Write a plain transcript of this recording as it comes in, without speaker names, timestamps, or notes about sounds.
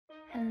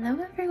Hello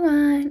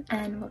everyone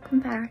and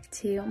welcome back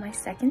to my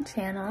second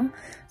channel.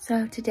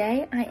 So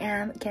today I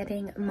am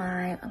getting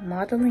my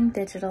modeling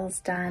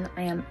digitals done.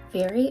 I am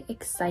very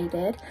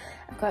excited.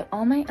 I've got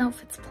all my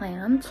outfits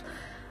planned.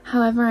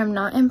 However, I'm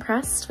not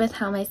impressed with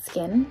how my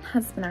skin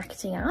has been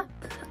acting up.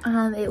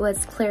 It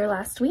was clear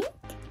last week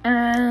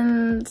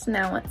and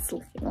now it's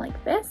looking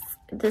like this.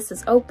 This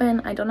is open.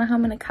 I don't know how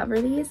I'm going to cover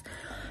these.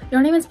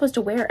 You're not even supposed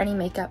to wear any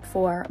makeup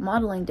for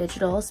modeling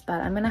digitals,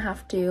 but I'm going to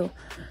have to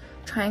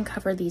try and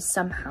cover these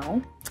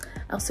somehow.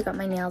 I also got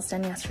my nails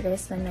done yesterday,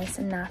 so they're nice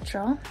and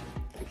natural.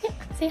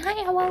 Say hi,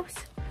 owls.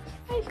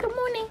 Hi, good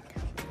morning.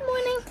 Good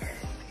morning.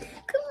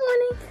 Good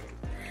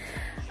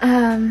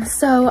morning.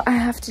 So I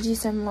have to do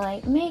some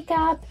light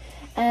makeup,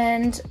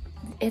 and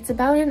it's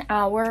about an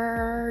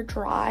hour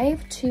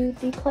drive to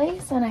the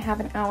place, and I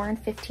have an hour and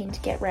 15 to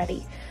get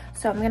ready.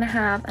 So I'm gonna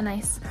have a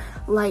nice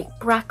light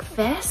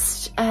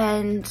breakfast,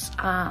 and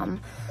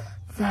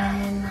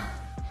then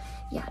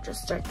yeah,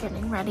 just start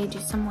getting ready, do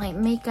some light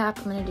makeup.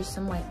 I'm gonna do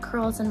some light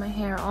curls in my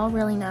hair, all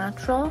really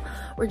natural.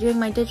 We're doing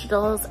my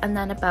digitals and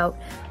then about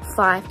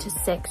 5 to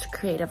 6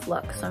 creative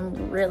looks. So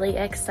I'm really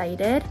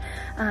excited.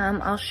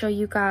 I'll show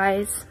you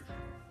guys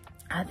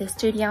the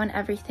studio and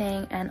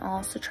everything, and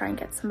also try and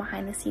get some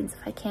behind the scenes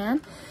if I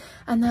can.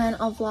 And then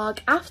I'll vlog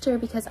after,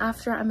 because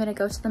after I'm gonna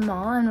go to the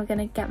mall and we're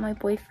gonna get my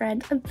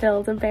boyfriend a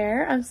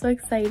Build-A-Bear. I'm so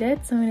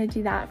excited, so I'm gonna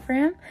do that for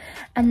him.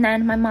 And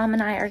then my mom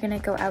and I are gonna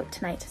go out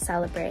tonight to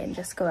celebrate and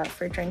just go out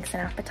for drinks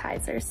and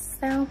appetizers.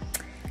 So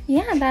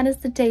yeah, that is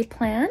the day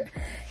plan.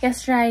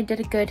 Yesterday I did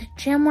a good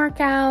gym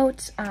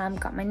workout,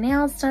 got my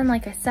nails done,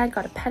 like I said,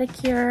 got a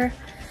pedicure.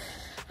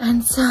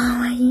 And so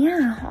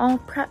yeah, all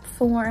prep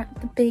for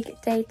the big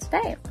day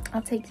today.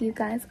 I'll take you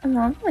guys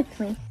along with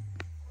me.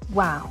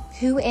 Wow,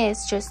 who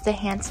is just the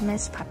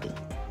handsomest puppy?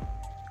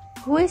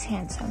 Who is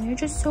handsome? You're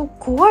just so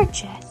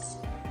gorgeous.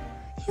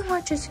 You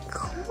are just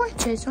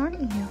gorgeous,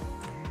 aren't you?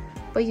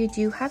 But you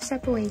do have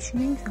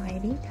separation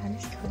anxiety, that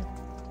is true.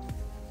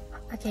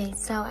 Okay,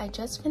 so I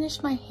just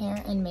finished my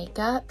hair and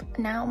makeup.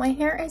 Now my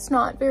hair is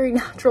not very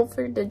natural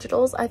for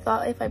digitals. I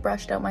thought if I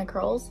brushed out my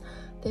curls,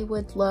 they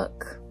would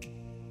look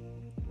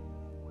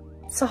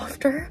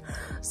softer.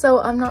 So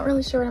I'm not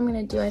really sure what I'm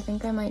gonna do. I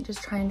think I might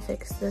just try and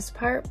fix this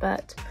part,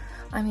 but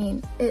I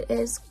mean, it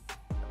is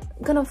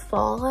gonna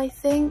fall, I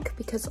think,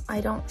 because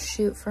I don't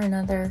shoot for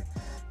another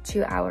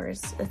 2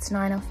 hours. It's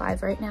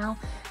 9:05 right now,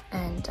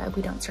 and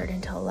we don't start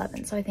until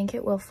 11, so I think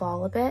it will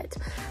fall a bit.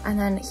 And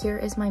then here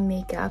is my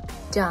makeup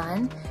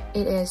done.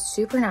 It is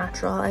super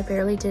natural. I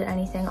barely did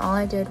anything. All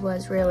I did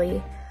was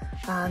really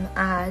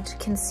add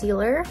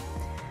concealer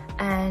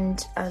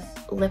and a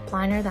lip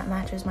liner that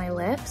matches my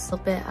lips. A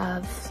little bit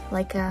of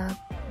like a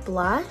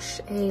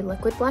blush, a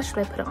liquid blush,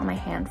 but I put it on my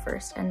hand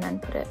first and then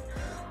put it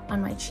on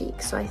my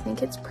cheek. So I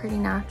think it's pretty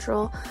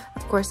natural.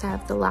 Of course I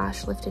have the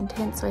lash lift and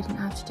tint, so I didn't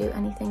have to do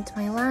anything to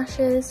my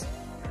lashes,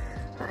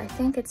 but I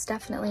think it's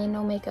definitely a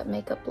no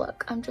makeup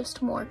look. I'm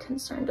just more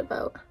concerned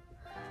about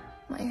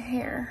my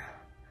hair,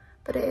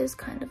 but it is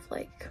kind of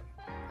like,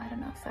 I don't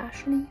know,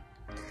 fashiony.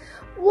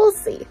 We'll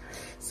see.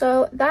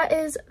 So that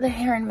is the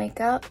hair and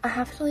makeup. I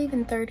have to leave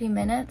in 30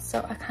 minutes,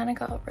 so I kind of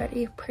got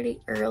ready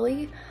pretty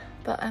early,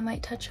 but I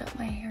might touch up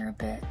my hair a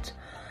bit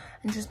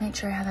and just make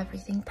sure I have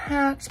everything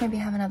packed, maybe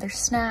have another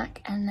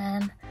snack, and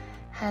then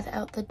head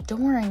out the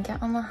door and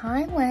get on the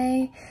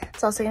highway.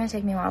 It's also gonna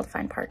take me a while to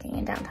find parking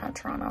in downtown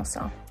Toronto,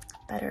 so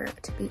better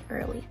to be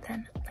early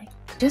than late.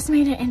 Just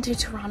made it into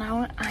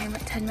Toronto. I'm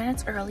 10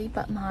 minutes early,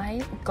 but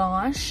my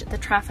gosh, the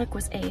traffic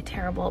was A,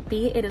 terrible,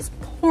 B, it is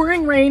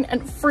pouring rain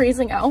and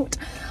freezing out.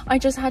 I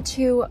just had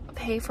to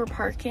pay for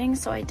parking,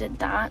 so I did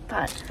that,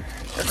 but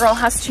the girl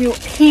has to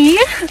pee,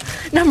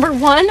 number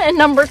 1, and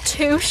number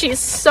 2, she's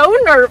so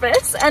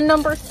nervous, and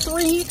number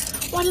 3,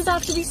 why does it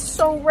have to be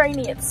so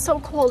rainy? It's so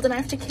cold and I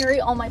have to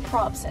carry all my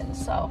props in,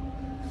 so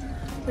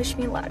wish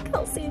me luck.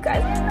 I'll see you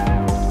guys.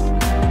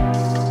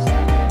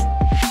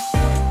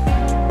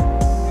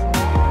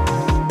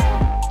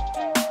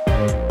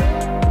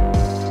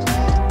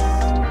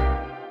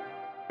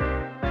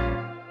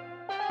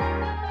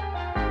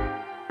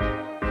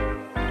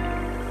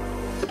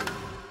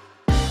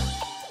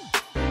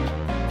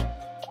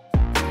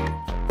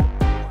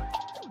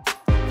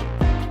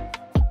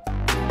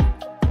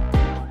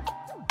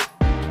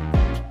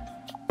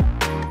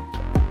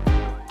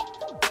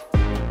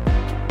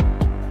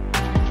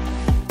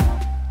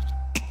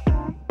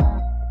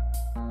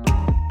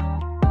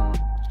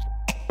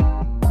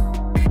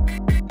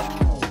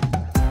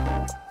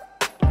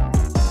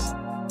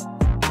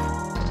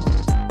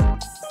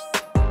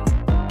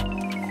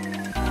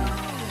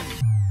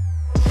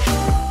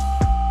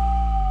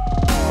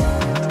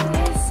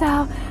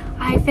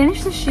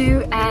 Finished the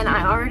shoot and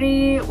I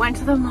already went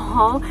to the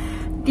mall.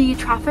 The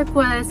traffic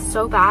was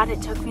so bad,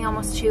 it took me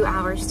almost 2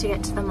 hours to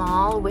get to the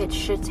mall, which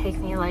should take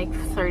me like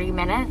 30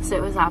 minutes. It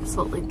was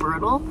absolutely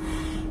brutal.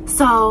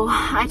 So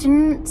I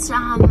didn't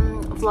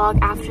vlog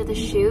after the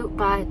shoot,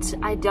 but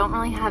I don't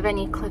really have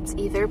any clips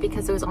either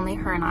because it was only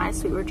her and I,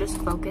 so we were just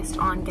focused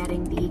on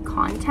getting the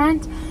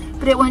content.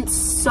 But it went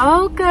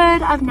so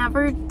good. I've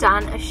never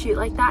done a shoot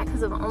like that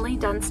because I've only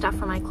done stuff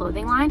for my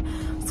clothing line.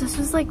 So this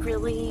was like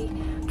really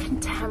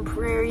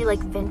contemporary, like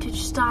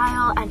vintage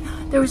style, and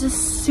there was a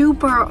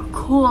super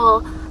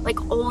cool like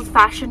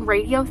old-fashioned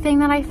radio thing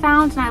that I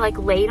found, and I like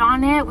laid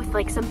on it with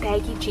like some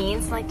baggy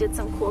jeans and like did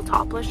some cool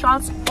topless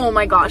shots. Oh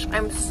my gosh,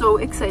 I'm so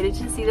excited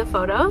to see the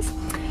photos.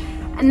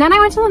 And then I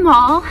went to the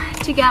mall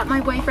to get my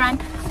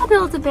boyfriend a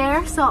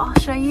Build-A-Bear, so I'll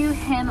show you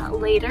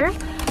him later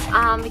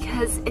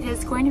because it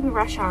is going to be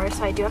rush hour,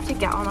 so I do have to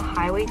get on the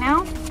highway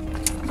now.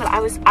 But I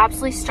was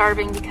absolutely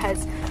starving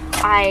because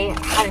I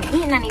hadn't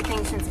eaten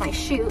anything since my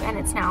shoot, and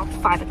it's now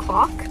 5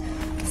 o'clock.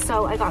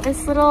 So I got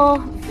this little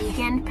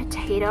vegan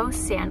potato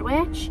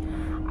sandwich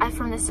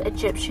from this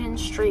Egyptian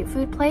street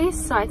food place.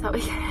 So I thought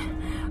we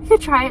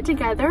could try it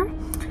together.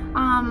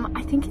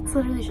 I think it's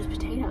literally just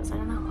potatoes. I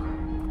don't know.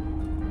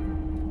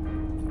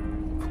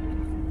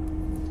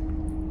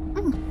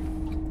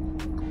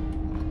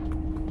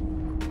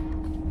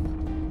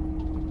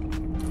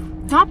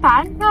 Not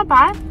bad, not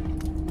bad.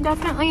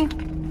 Definitely,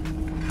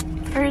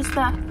 there's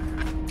the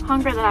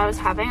hunger that I was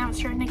having. I was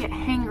starting to get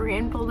hangry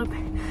and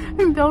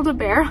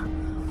Build-A-Bear.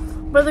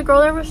 But the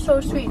girl there was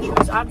so sweet. She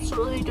was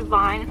absolutely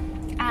divine.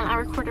 And I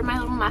recorded my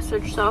little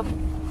message, so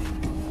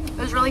it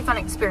was a really fun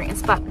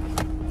experience. But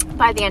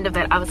by the end of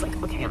it, I was like,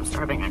 okay, I'm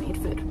starving. I need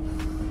food.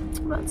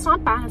 But it's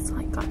not bad. It's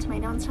like got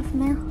tomato and stuff in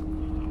there.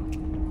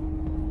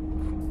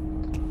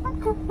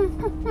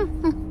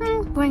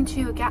 I'm going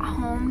to get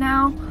home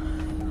now.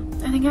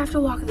 I think I have to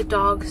walk the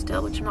dog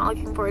still, which I'm not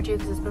looking forward to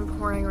because it's been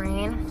pouring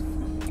rain.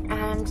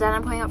 And then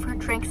I'm going out for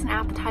drinks and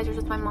appetizers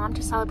with my mom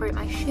to celebrate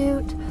my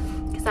shoot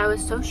because I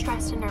was so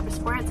stressed and nervous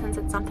for it since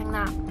it's something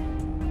that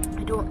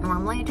I don't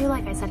normally do.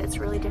 Like I said, it's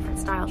a really different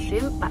style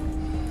shoot, but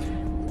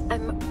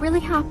I'm really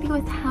happy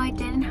with how I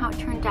did and how it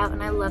turned out,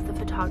 and I love the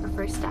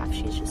photographer Steph.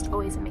 She's just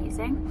always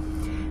amazing.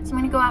 So I'm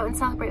going to go out and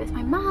celebrate with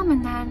my mom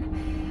and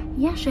then,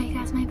 yeah, show you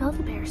guys my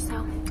Build-A-Bear.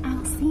 So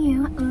I'll see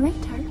you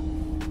later.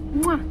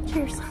 Mwah,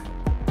 cheers.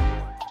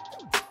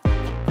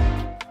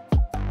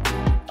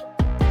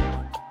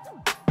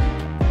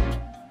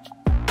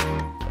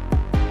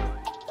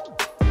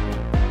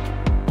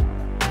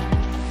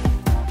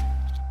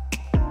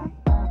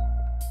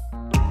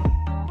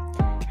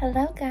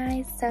 Hello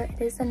guys, so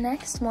it is the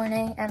next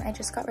morning and I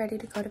just got ready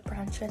to go to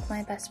brunch with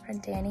my best friend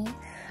Danny.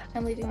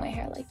 I'm leaving my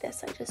hair like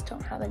this, I just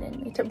don't have it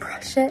in me to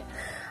brush it.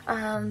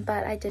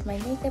 But I did my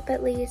makeup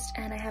at least,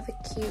 and I have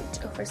a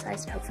cute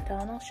oversized outfit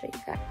on. I'll show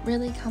you guys.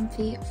 Really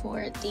comfy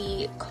for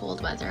the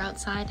cold weather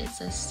outside. It's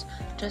this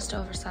just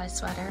oversized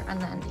sweater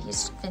and then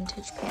these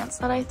vintage pants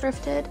that I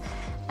thrifted,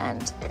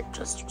 and they're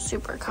just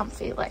super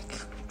comfy, like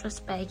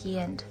just baggy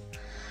and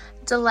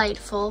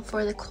delightful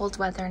for the cold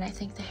weather, and I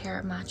think the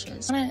hair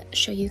matches. I want to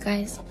show you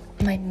guys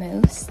my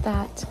mousse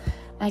that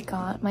I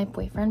got my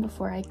boyfriend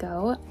before I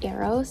go.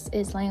 Eros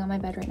is laying on my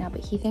bed right now,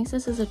 but he thinks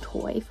this is a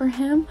toy for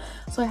him,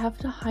 so I have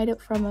to hide it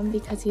from him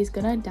because he's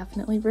gonna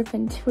definitely rip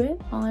into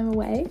it while I'm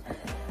away.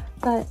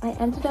 But I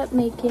ended up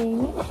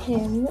making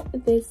him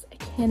this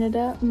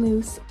Canada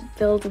Mousse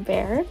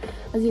Build-A-Bear.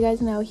 As you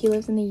guys know, he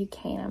lives in the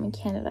UK and I'm in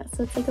Canada,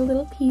 so it's like a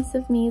little piece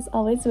of me is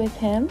always with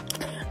him.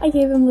 I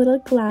gave him little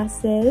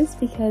glasses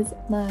because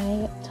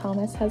my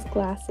Thomas has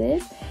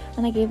glasses,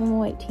 and I gave him a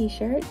white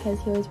t-shirt because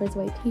he always wears a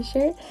white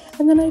t-shirt,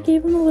 and then I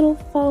gave him a little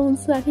phone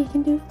so that he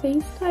can do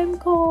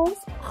FaceTime calls.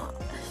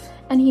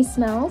 And he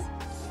smells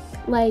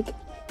like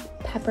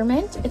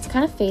peppermint. It's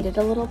kind of faded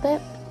a little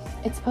bit.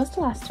 It's supposed to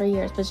last 3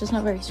 years, but it's just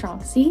not very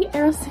strong. See,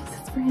 Eros thinks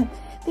it's for him.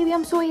 Baby,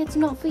 I'm sorry, it's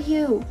not for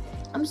you.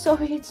 I'm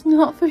sorry, it's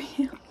not for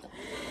you.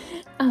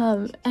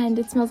 And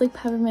it smells like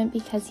peppermint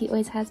because he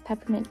always has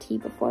peppermint tea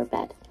before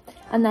bed.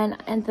 And then,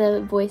 and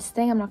the voice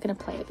thing, I'm not going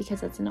to play it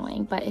because it's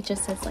annoying, but it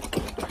just says like,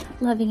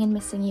 loving and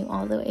missing you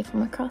all the way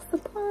from across the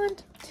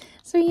pond.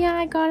 So yeah,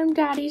 I got him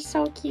Daddy,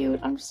 so cute.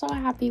 I'm so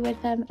happy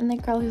with him. And the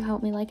girl who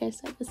helped me, like I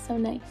said, was so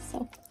nice.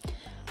 So,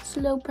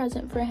 slow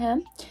present for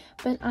him.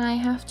 But I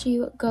have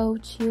to go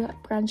to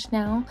brunch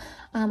now.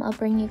 I'll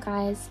bring you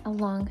guys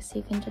along so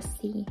you can just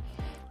see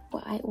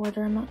what I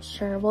order. I'm not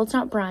sure. Well, it's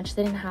not brunch.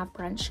 They didn't have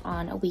brunch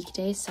on a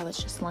weekday, so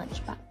it's just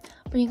lunch, but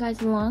bring you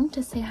guys along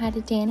to say hi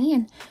to Danny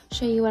and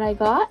show you what I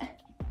got.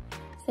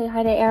 Say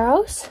hi to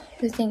Eros,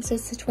 who thinks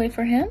it's a toy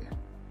for him.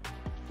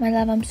 My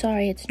love, I'm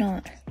sorry, it's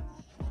not.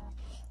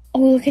 Oh,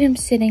 look at him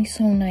sitting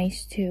so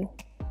nice too.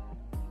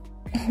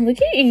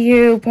 Look at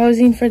you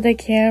posing for the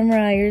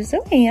camera. You're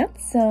so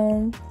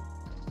handsome.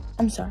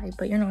 I'm sorry,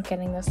 but you're not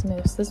getting this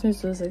mousse. This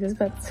mousse was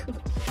expensive.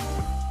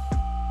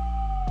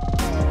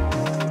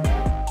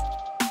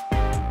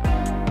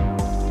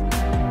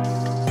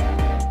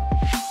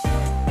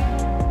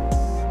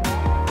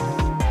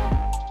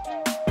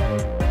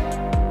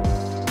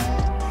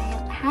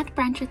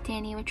 Brunch with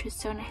Danny, which was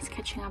so nice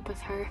catching up with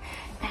her,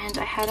 and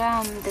I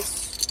had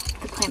this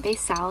the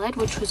plant-based salad,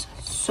 which was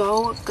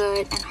so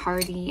good and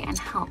hearty and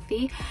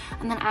healthy.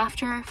 And then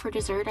after, for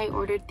dessert, I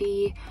ordered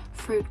the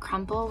fruit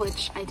crumble,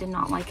 which I did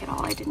not like at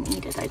all. I didn't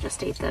eat it. I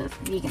just ate the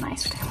vegan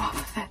ice cream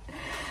off of it.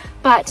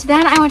 But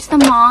then I went to the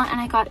mall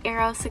and I got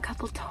Eros a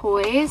couple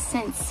toys,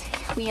 since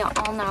we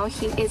all know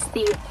he is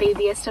the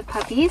babiest of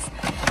puppies.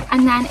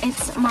 And then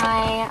it's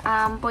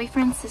my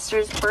boyfriend's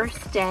sister's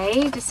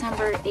birthday,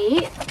 December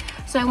 8th.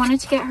 So I wanted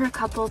to get her a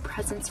couple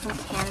presents from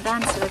Canada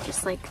instead of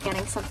just like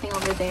getting something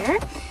over there.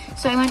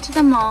 So I went to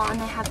the mall and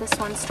they have this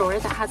one store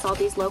that has all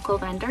these local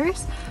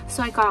vendors.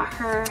 So I got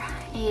her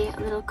a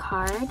little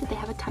card. They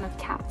have a ton of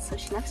cats, so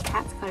she loves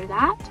cats. Got her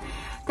that.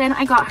 Then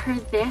I got her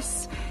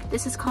this.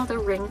 This is called a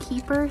ring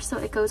keeper. So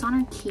it goes on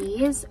her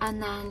keys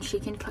and then she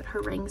can put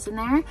her rings in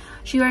there.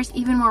 She wears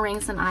even more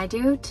rings than I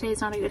do. Today's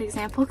not a good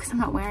example because I'm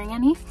not wearing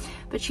any,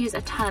 but she has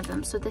a ton of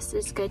them. So this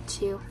is good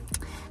to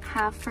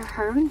have for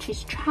her when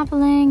she's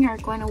traveling or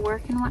going to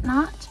work and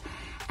whatnot.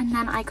 And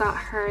then I got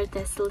her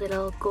this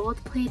little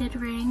gold-plated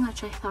ring,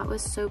 which I thought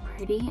was so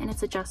pretty, and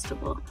it's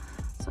adjustable.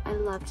 So I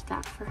loved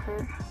that for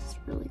her. It's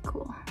really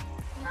cool.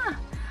 Yeah,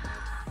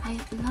 I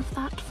love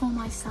that for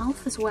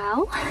myself as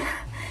well.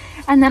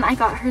 And then I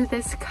got her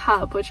this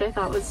cup, which I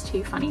thought was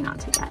too funny not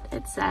to get.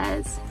 It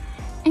says,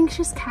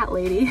 "Anxious Cat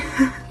Lady."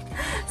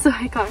 So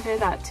I got her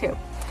that too.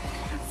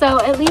 So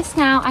at least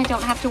now I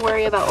don't have to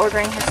worry about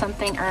ordering her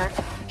something or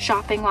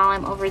shopping while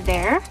I'm over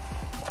there.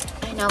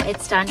 I know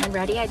it's done and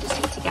ready. I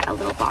just need to get a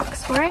little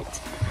box for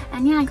it.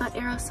 And yeah, I got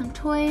Eros some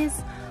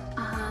toys.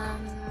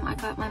 I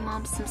got my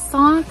mom some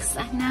socks,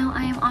 and now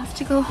I am off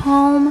to go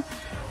home,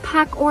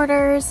 pack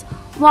orders,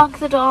 walk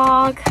the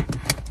dog,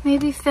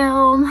 maybe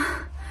film.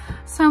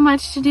 So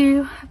much to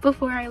do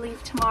before I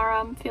leave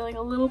tomorrow. I'm feeling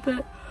a little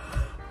bit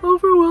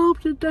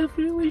overwhelmed and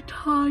definitely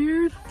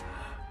tired,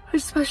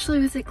 especially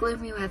with the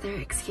gloomy weather,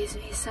 excuse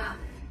me. So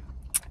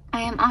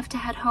I am off to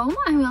head home.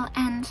 I will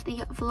end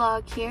the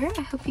vlog here.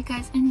 I hope you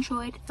guys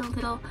enjoyed the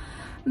little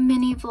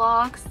mini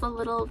vlogs, the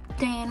little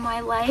day in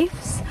my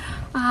life.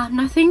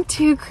 Nothing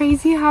too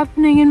crazy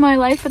happening in my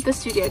life, but the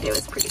studio day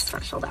was pretty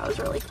special. That was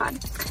really fun.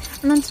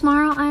 And then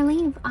tomorrow I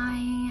leave.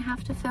 I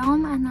have to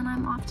film and then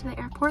I'm off to the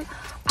airport.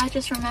 I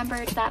just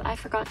remembered that I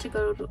forgot to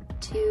go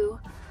to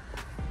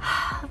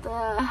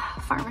the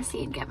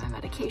pharmacy and get my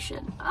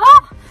medication.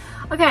 Oh,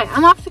 okay,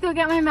 I'm off to go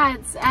get my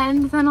meds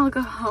and then I'll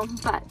go home.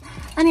 But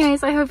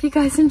anyways, I hope you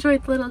guys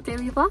enjoyed the little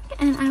daily vlog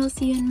and I will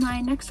see you in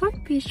my next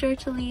one. Be sure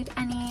to leave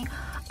any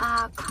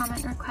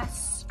comment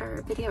requests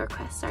or video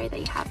requests, sorry, that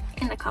you have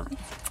in the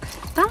comments.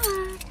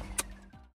 Bye.